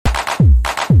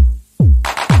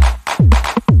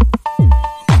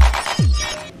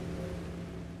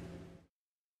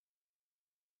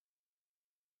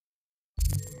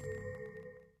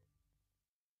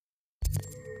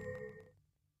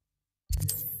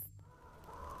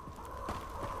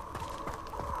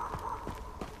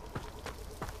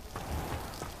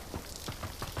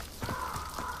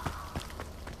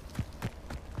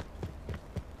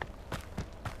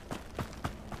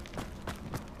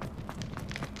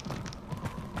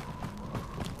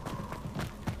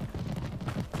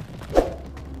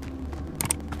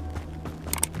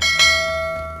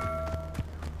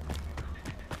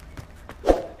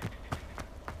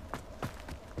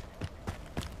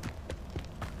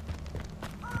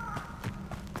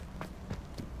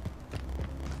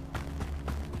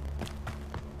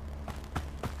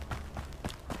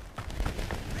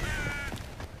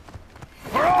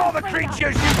the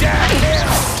creatures you dare kill!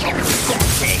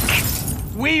 Pathetic!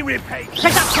 We repay...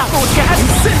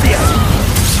 Incendio!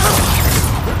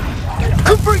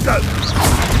 Confringo!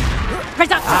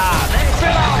 Ah, they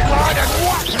fill our blood and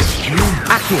what?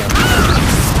 Accio!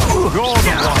 You're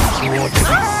the one towards me.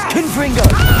 Confringo!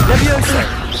 Leviosa!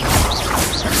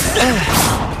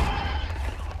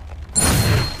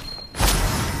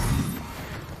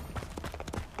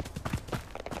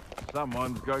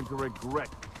 Someone's going to regret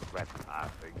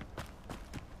trespassing.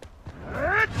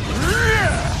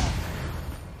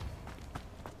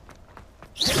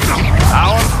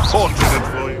 How unfortunate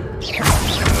for you.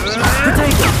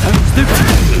 Potato! Stupid!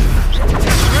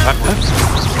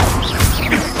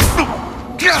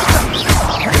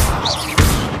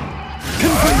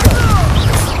 Confringo!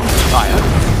 Fire!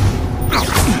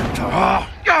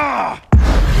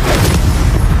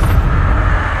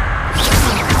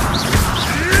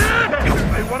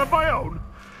 One of my own.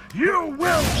 You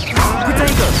will.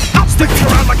 Potato! Stick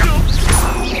around like a.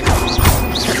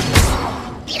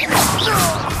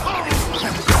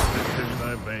 Decision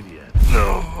I've made yet.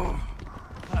 No.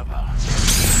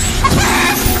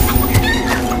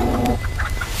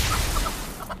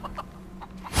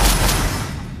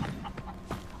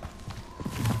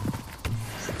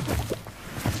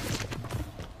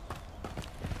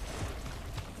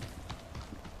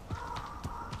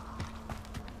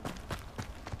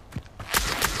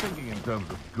 Thinking in terms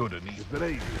of good and evil, but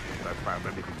ages since I found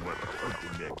anything worth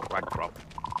poking their quack crop.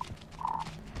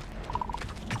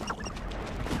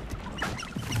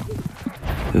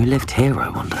 Who lived here, I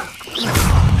wonder?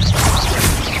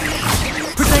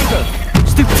 Potato!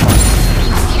 Stupid!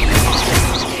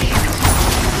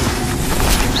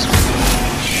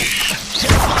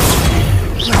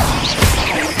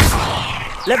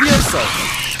 Levioso!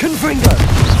 Confringo!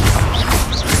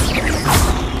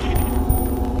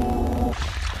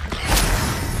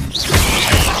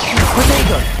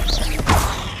 Potato!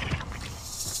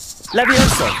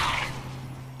 Levioso!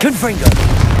 Confringo!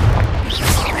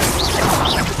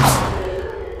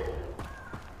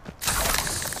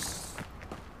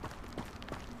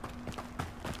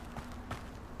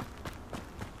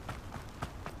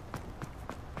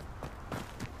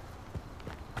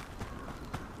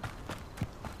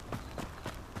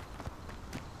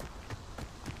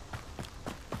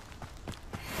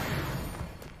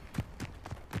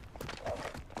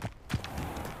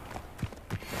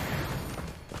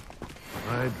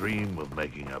 I dream of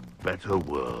making a better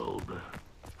world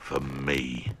for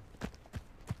me.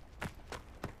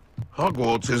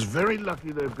 Hogwarts is very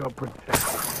lucky they've got protection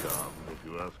guards, if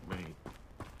you ask me.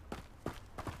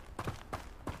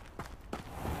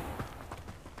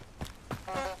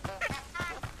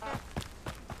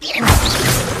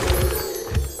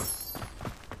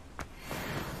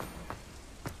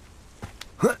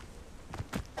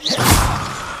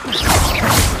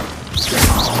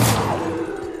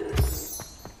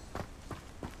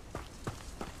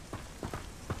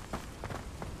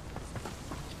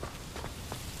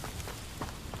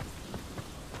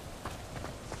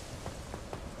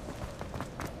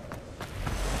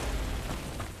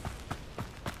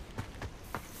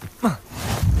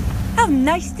 How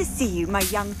nice to see you, my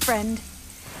young friend.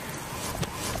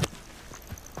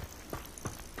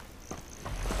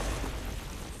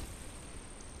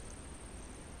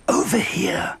 Over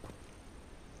here.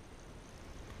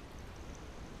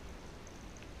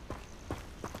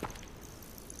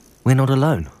 We're not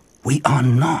alone. We are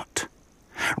not.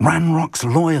 Ranrock's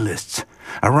loyalists.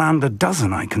 Around a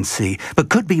dozen I can see, but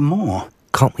could be more.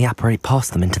 Can't we apparate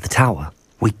past them into the tower?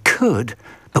 We could,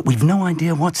 but we've no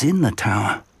idea what's in the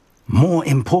tower. More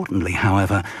importantly,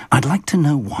 however, I'd like to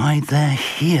know why they're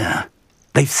here.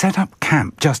 They've set up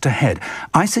camp just ahead.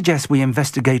 I suggest we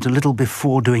investigate a little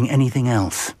before doing anything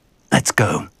else. Let's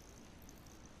go.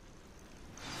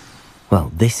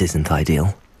 Well, this isn't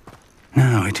ideal.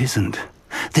 No, it isn't.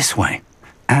 This way.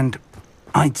 And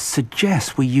I'd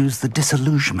suggest we use the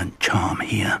disillusionment charm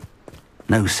here.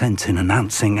 No sense in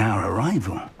announcing our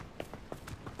arrival.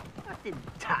 I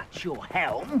didn't touch your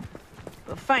helm,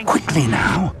 but thank you. Quickly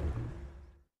now.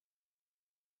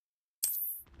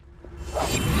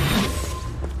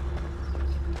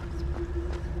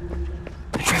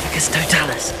 Petrificus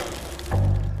totalis.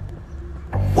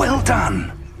 Well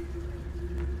done.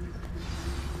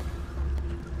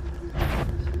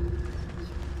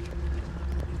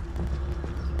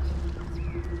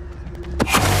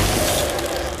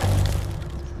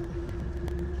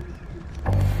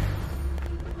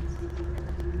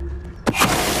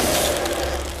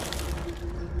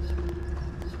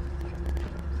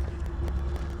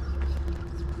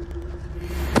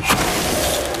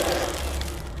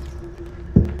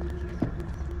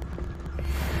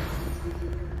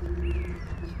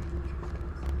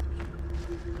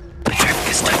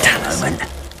 Petrificus totalis.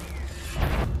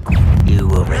 You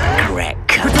will regret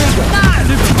coming.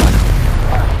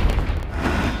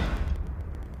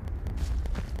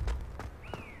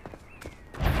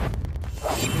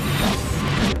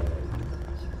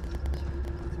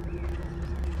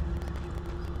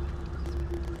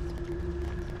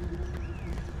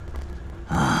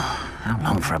 How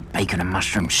long for a bacon and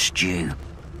mushroom stew?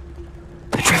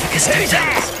 Petrificus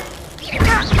totalis.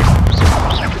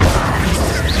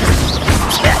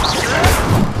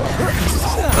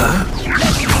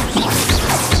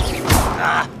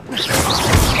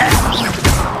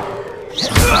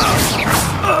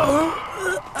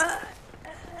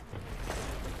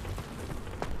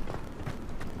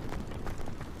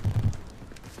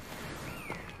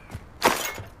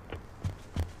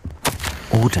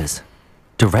 Orders.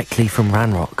 Directly from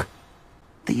Ranrock.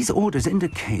 These orders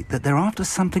indicate that they're after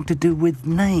something to do with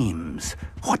names.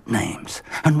 What names?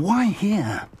 And why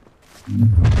here?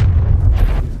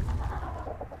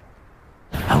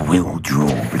 I will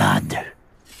draw blood.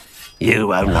 You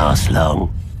won't last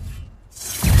long.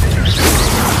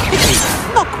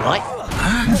 Not quite.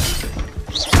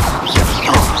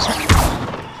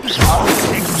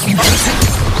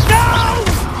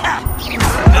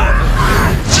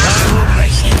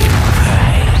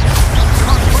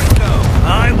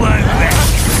 I won't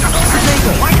rest.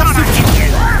 Why can't I hit you?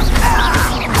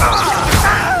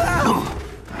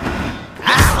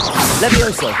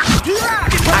 Levioso.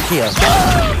 Accio.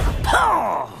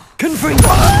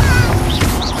 Confringo.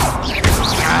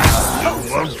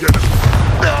 Won't get it.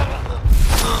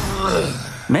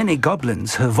 Many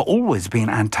goblins have always been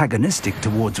antagonistic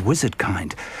towards wizard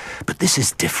kind, but this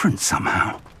is different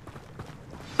somehow.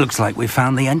 Looks like we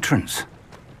found the entrance.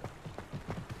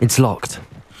 It's locked.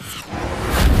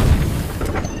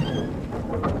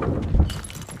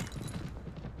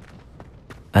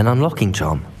 An unlocking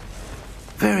charm.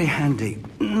 Very handy.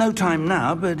 No time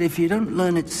now, but if you don't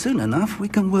learn it soon enough, we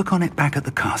can work on it back at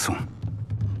the castle.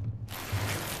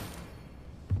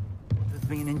 It's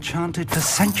been enchanted for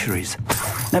centuries.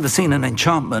 Never seen an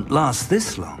enchantment last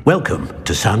this long. Welcome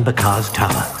to San Bakar's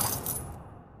Tower.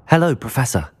 Hello,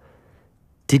 Professor.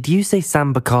 Did you say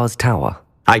San Bakar's Tower?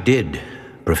 I did.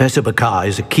 Professor Bakar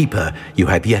is a keeper you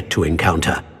have yet to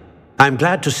encounter. I'm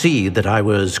glad to see that I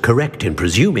was correct in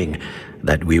presuming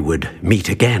that we would meet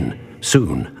again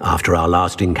soon after our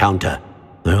last encounter,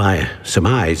 though I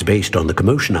surmise, based on the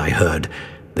commotion I heard,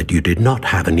 that you did not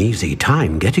have an easy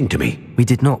time getting to me. We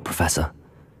did not, Professor.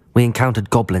 We encountered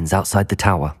goblins outside the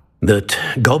tower. That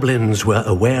goblins were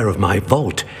aware of my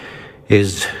vault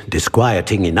is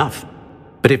disquieting enough.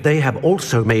 But if they have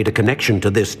also made a connection to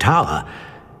this tower,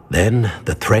 then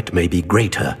the threat may be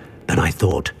greater than I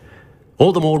thought.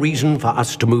 All the more reason for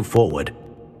us to move forward.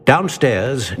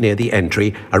 Downstairs, near the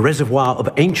entry, a reservoir of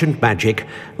ancient magic,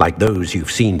 like those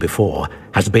you've seen before,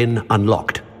 has been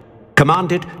unlocked.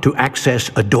 Command it to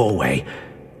access a doorway.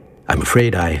 I'm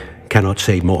afraid I cannot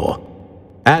say more.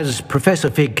 As Professor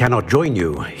Fig cannot join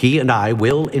you, he and I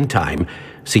will, in time,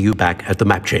 see you back at the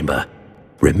map chamber.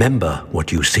 Remember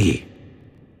what you see.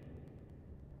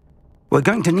 We're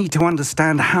going to need to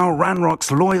understand how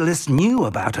Ranrock's loyalists knew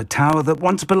about a tower that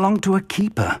once belonged to a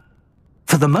keeper.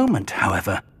 For the moment,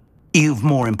 however, you've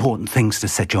more important things to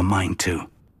set your mind to.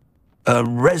 A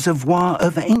reservoir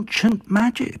of ancient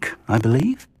magic, I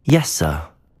believe? Yes, sir.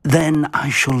 Then I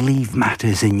shall leave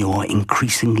matters in your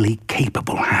increasingly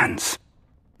capable hands.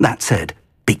 That said,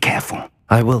 be careful.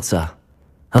 I will, sir.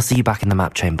 I'll see you back in the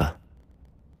map chamber.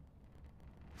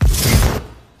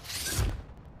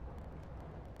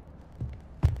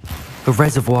 A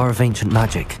reservoir of ancient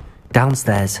magic,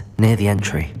 downstairs, near the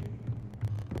entry.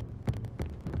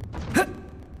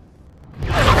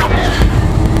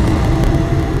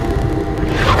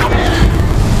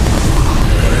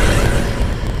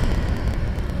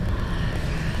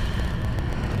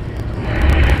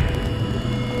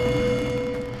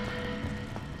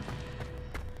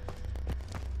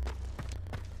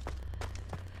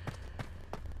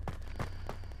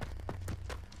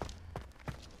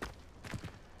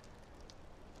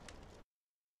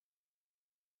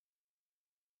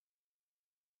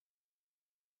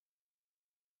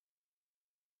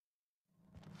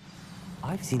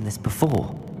 I've seen this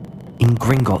before, in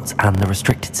Gringotts and the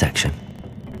restricted section.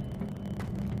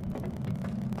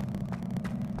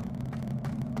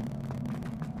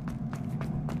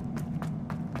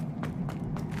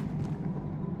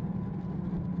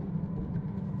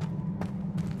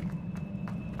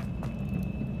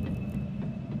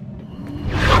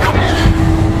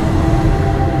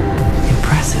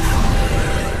 Impressive.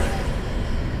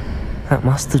 That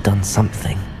must have done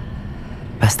something.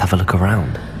 Best have a look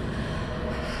around.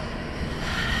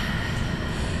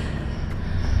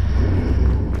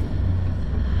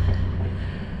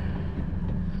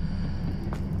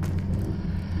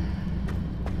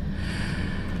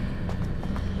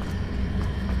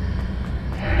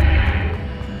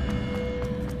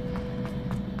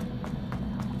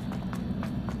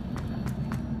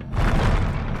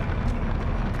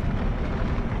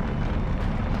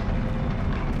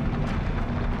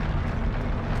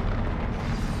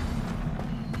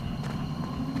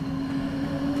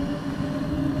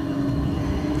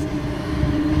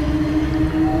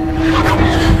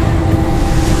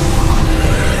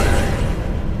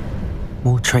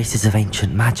 traces of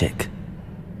ancient magic.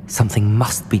 Something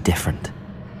must be different.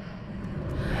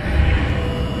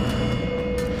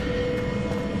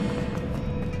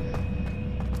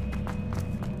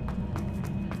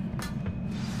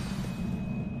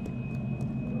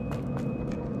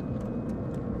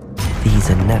 These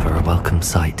are never a welcome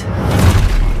sight.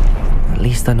 At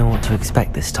least I know what to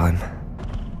expect this time.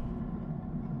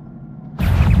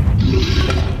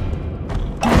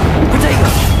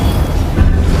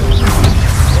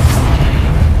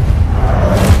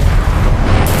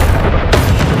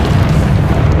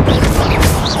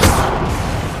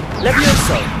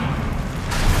 Levioso!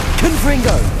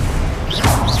 Confringo!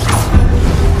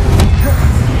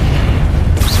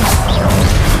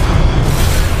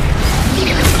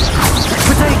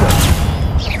 Protego!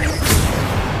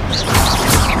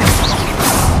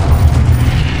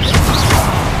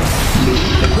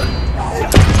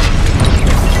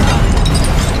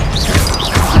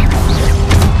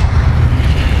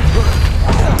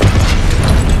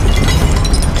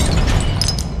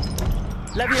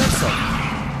 Levioso!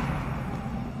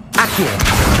 Accio!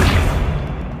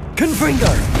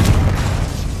 Confringo!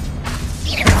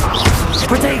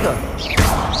 Protego!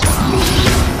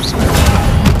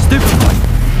 Stupefy!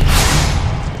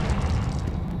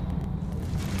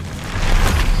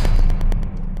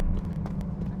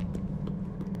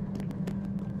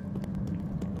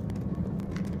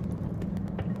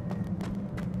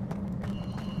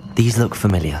 These look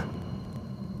familiar.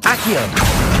 Accio!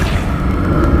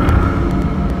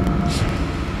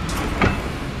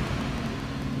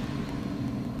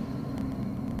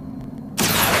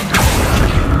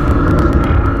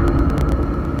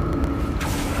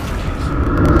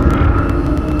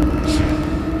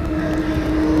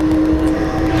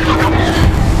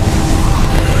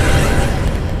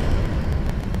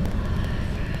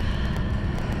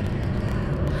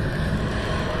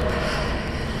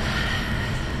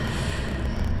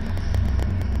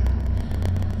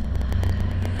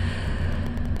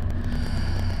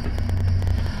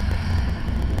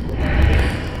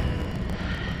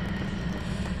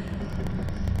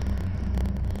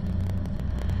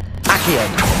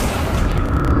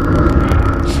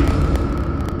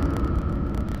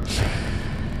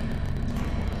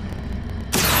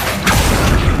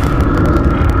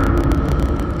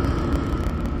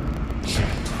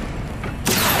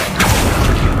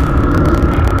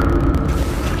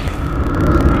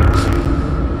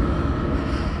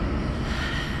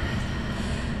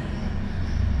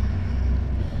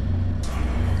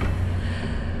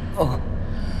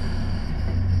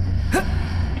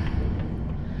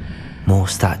 More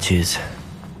statues.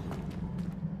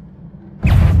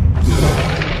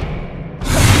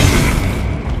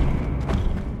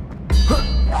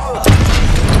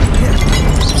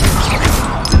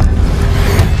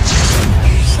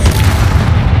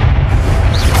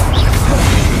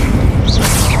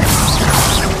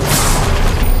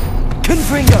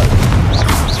 Confringo!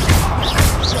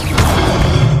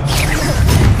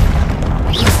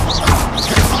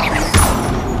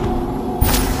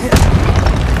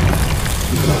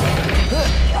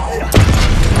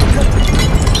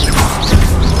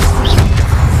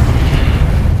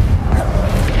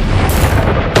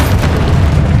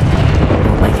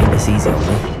 Easy on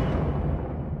me.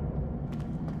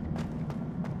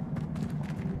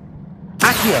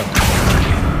 Accio!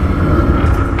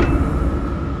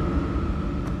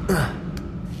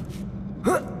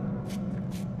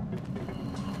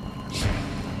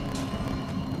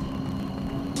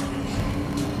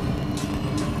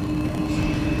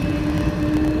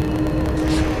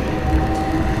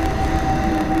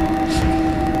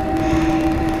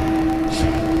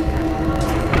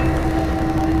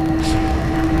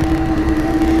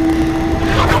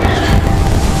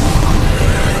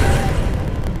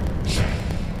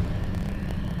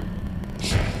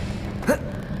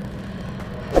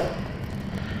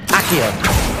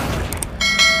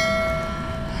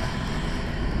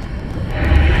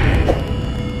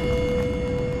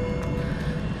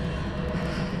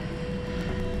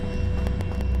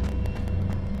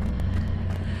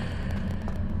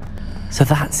 So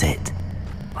that's it.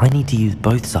 I need to use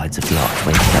both sides of the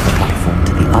archway to get the platform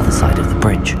to the other side of the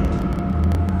bridge.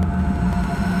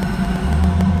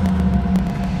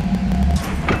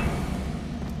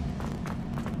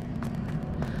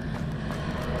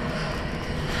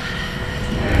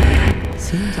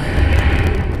 Seems like...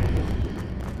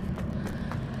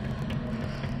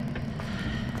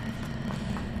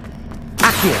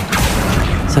 Accio!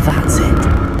 So that's it.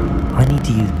 I need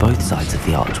to use both sides of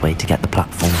the archway to get the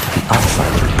platform to the other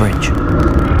side of the bridge.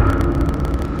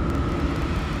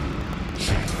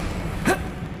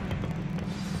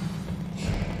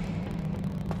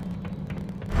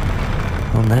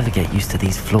 get used to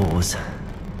these floors.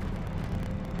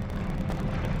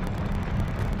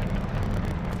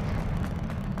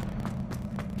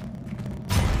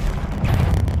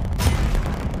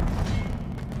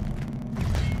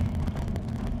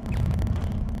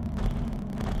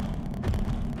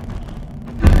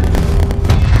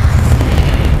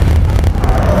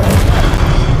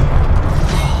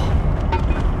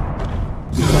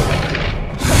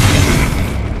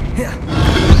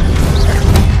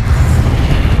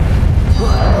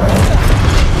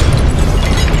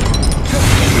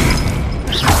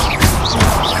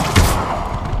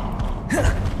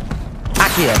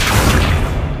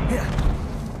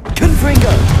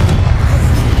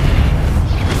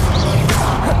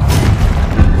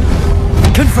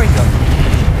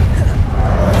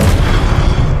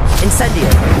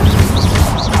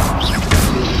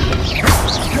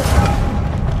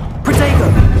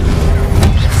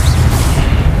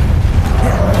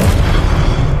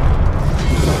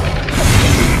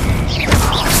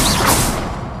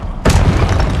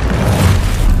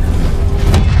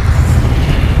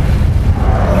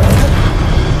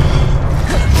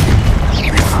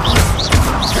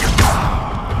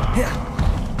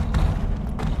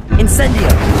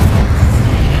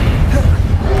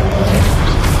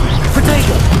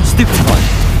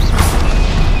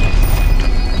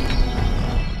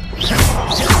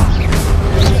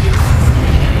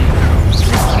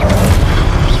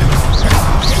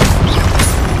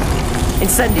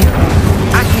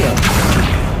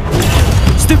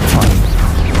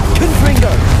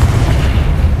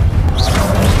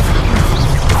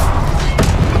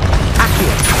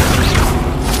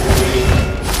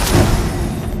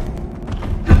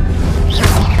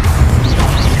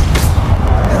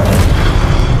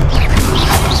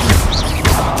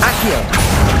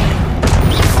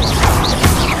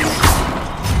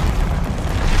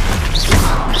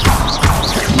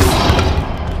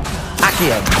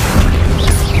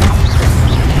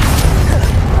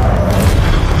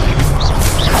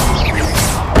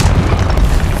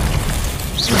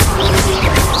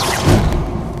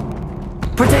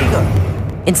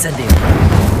 Incendio.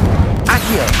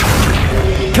 Accio.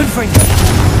 Confringo.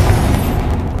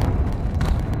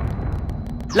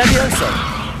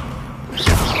 Levioso.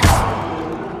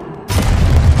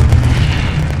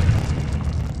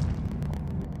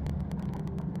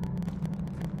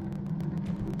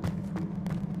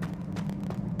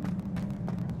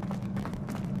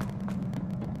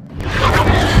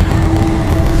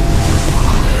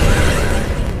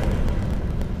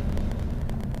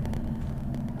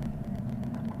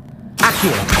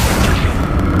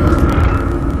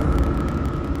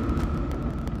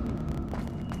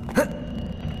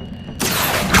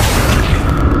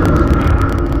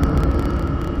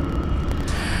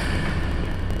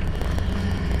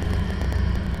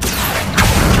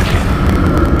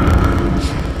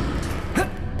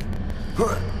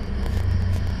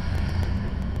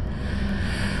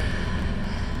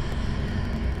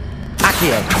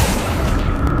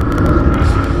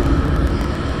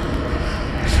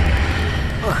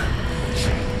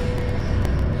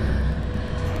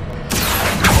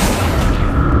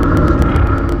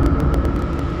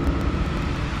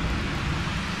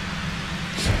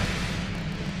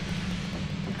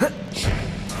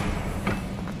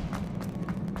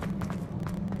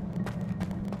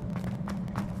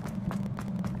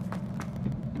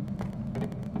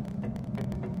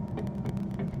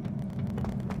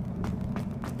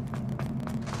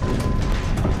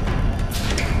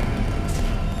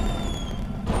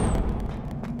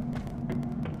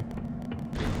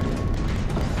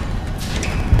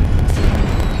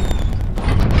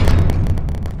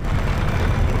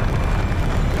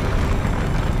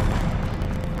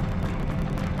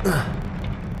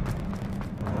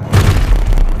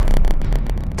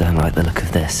 Don't like the look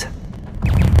of this.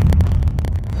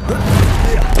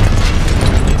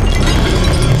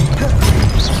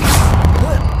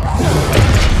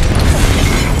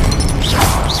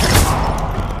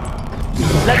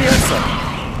 Levioso.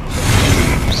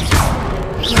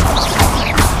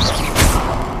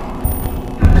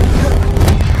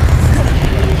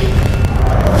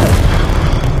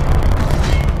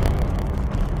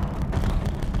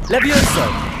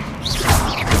 Levioso.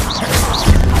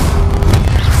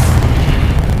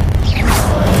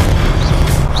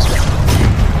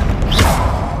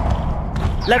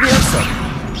 Levioso.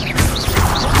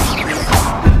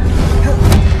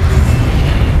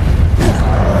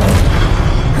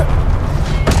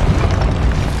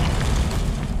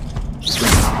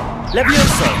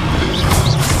 Levioso.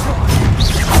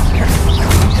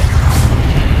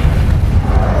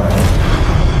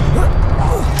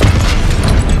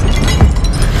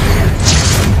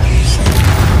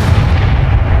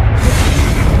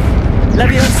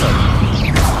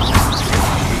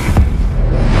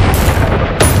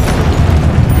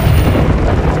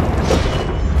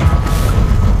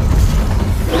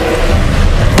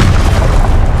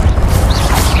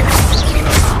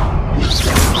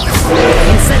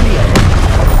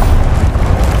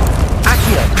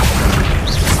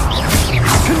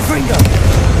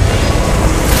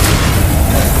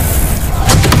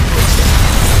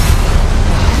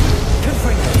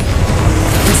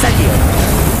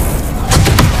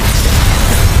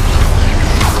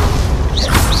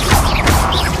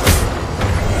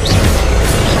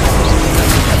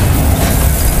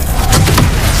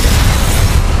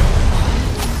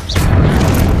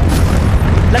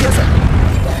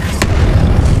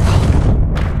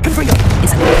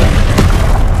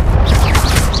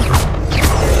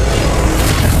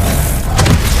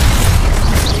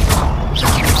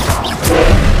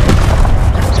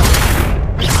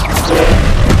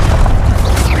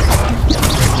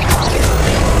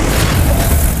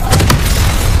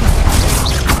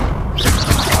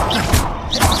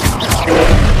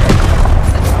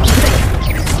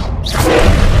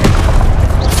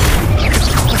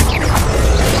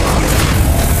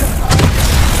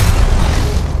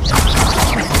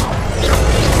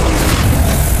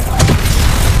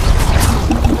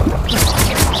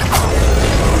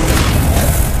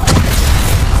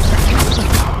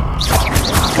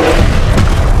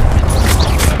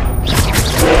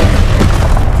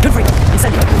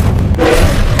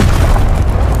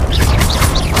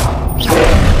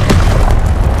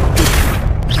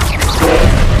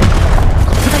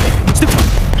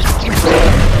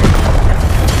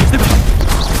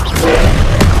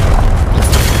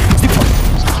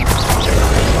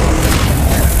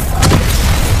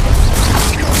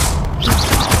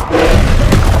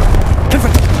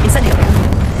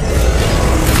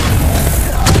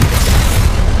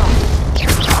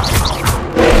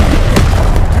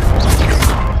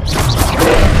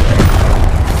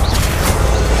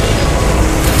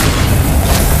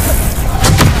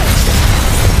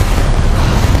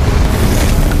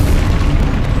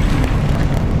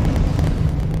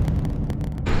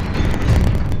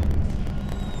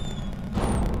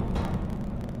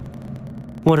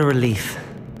 What a relief.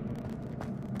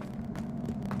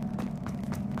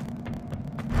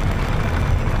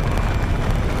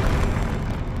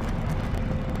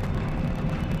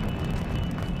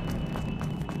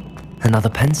 Another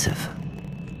pensive.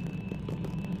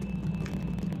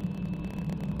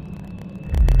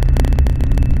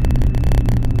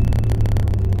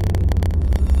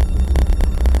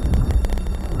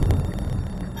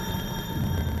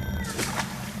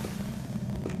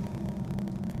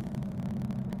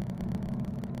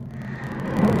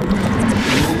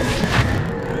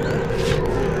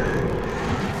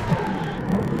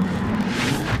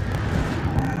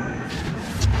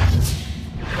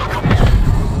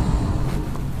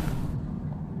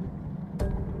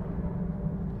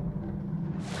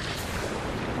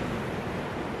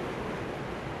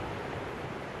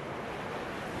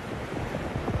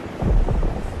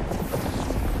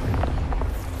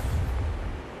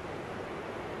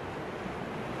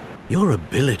 Your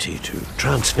ability to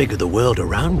transfigure the world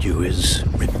around you is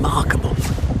remarkable.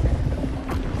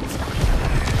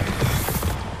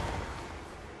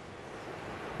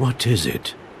 What is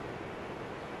it?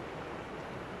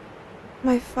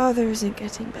 My father isn't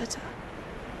getting better.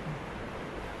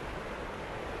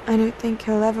 I don't think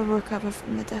he'll ever recover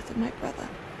from the death of my brother.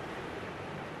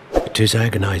 It is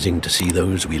agonizing to see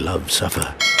those we love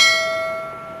suffer.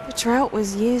 The drought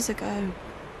was years ago.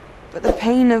 But the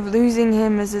pain of losing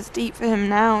him is as deep for him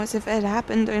now as if it had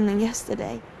happened only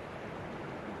yesterday.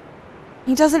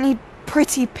 He doesn't need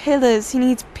pretty pillars, he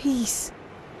needs peace.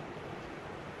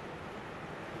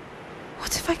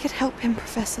 What if I could help him,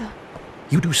 Professor?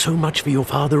 You do so much for your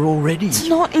father already. It's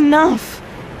not enough.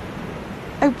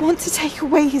 I want to take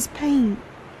away his pain.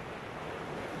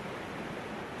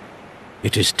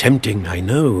 It is tempting, I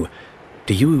know,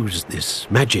 to use this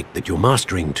magic that you're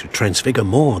mastering to transfigure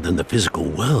more than the physical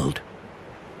world.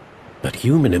 But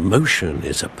human emotion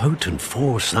is a potent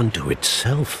force unto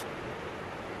itself.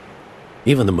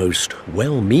 Even the most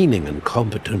well-meaning and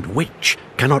competent witch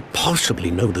cannot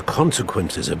possibly know the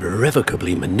consequences of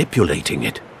irrevocably manipulating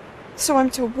it. So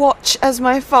I'm to watch as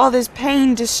my father's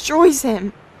pain destroys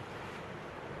him.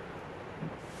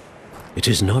 It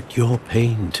is not your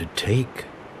pain to take.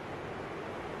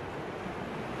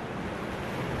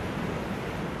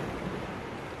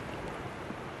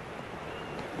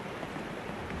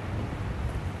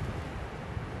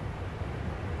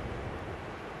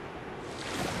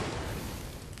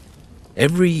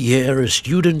 Every year a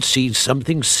student sees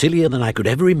something sillier than I could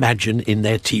ever imagine in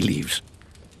their tea leaves.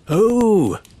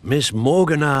 Oh, Miss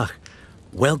Morganach,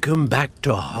 welcome back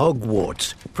to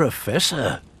Hogwarts,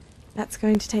 Professor. That's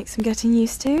going to take some getting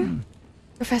used to.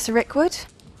 Professor Rickwood?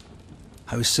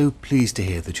 I was so pleased to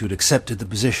hear that you had accepted the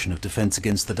position of Defense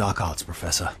Against the Dark Arts,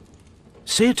 Professor.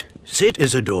 Sit,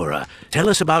 Isadora. Tell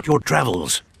us about your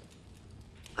travels.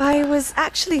 I was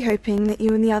actually hoping that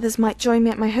you and the others might join me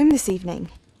at my home this evening.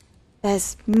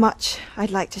 There's much I'd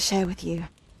like to share with you.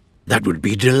 That would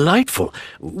be delightful.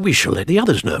 We shall let the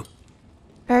others know.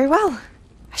 Very well.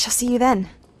 I shall see you then.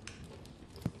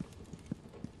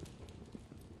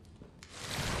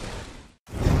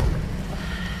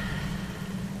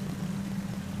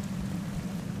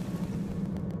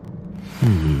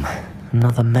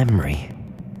 Another memory.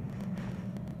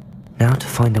 Now to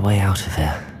find a way out of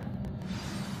here.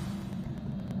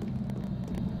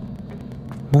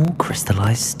 More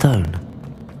crystallized stone.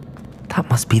 That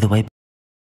must be the way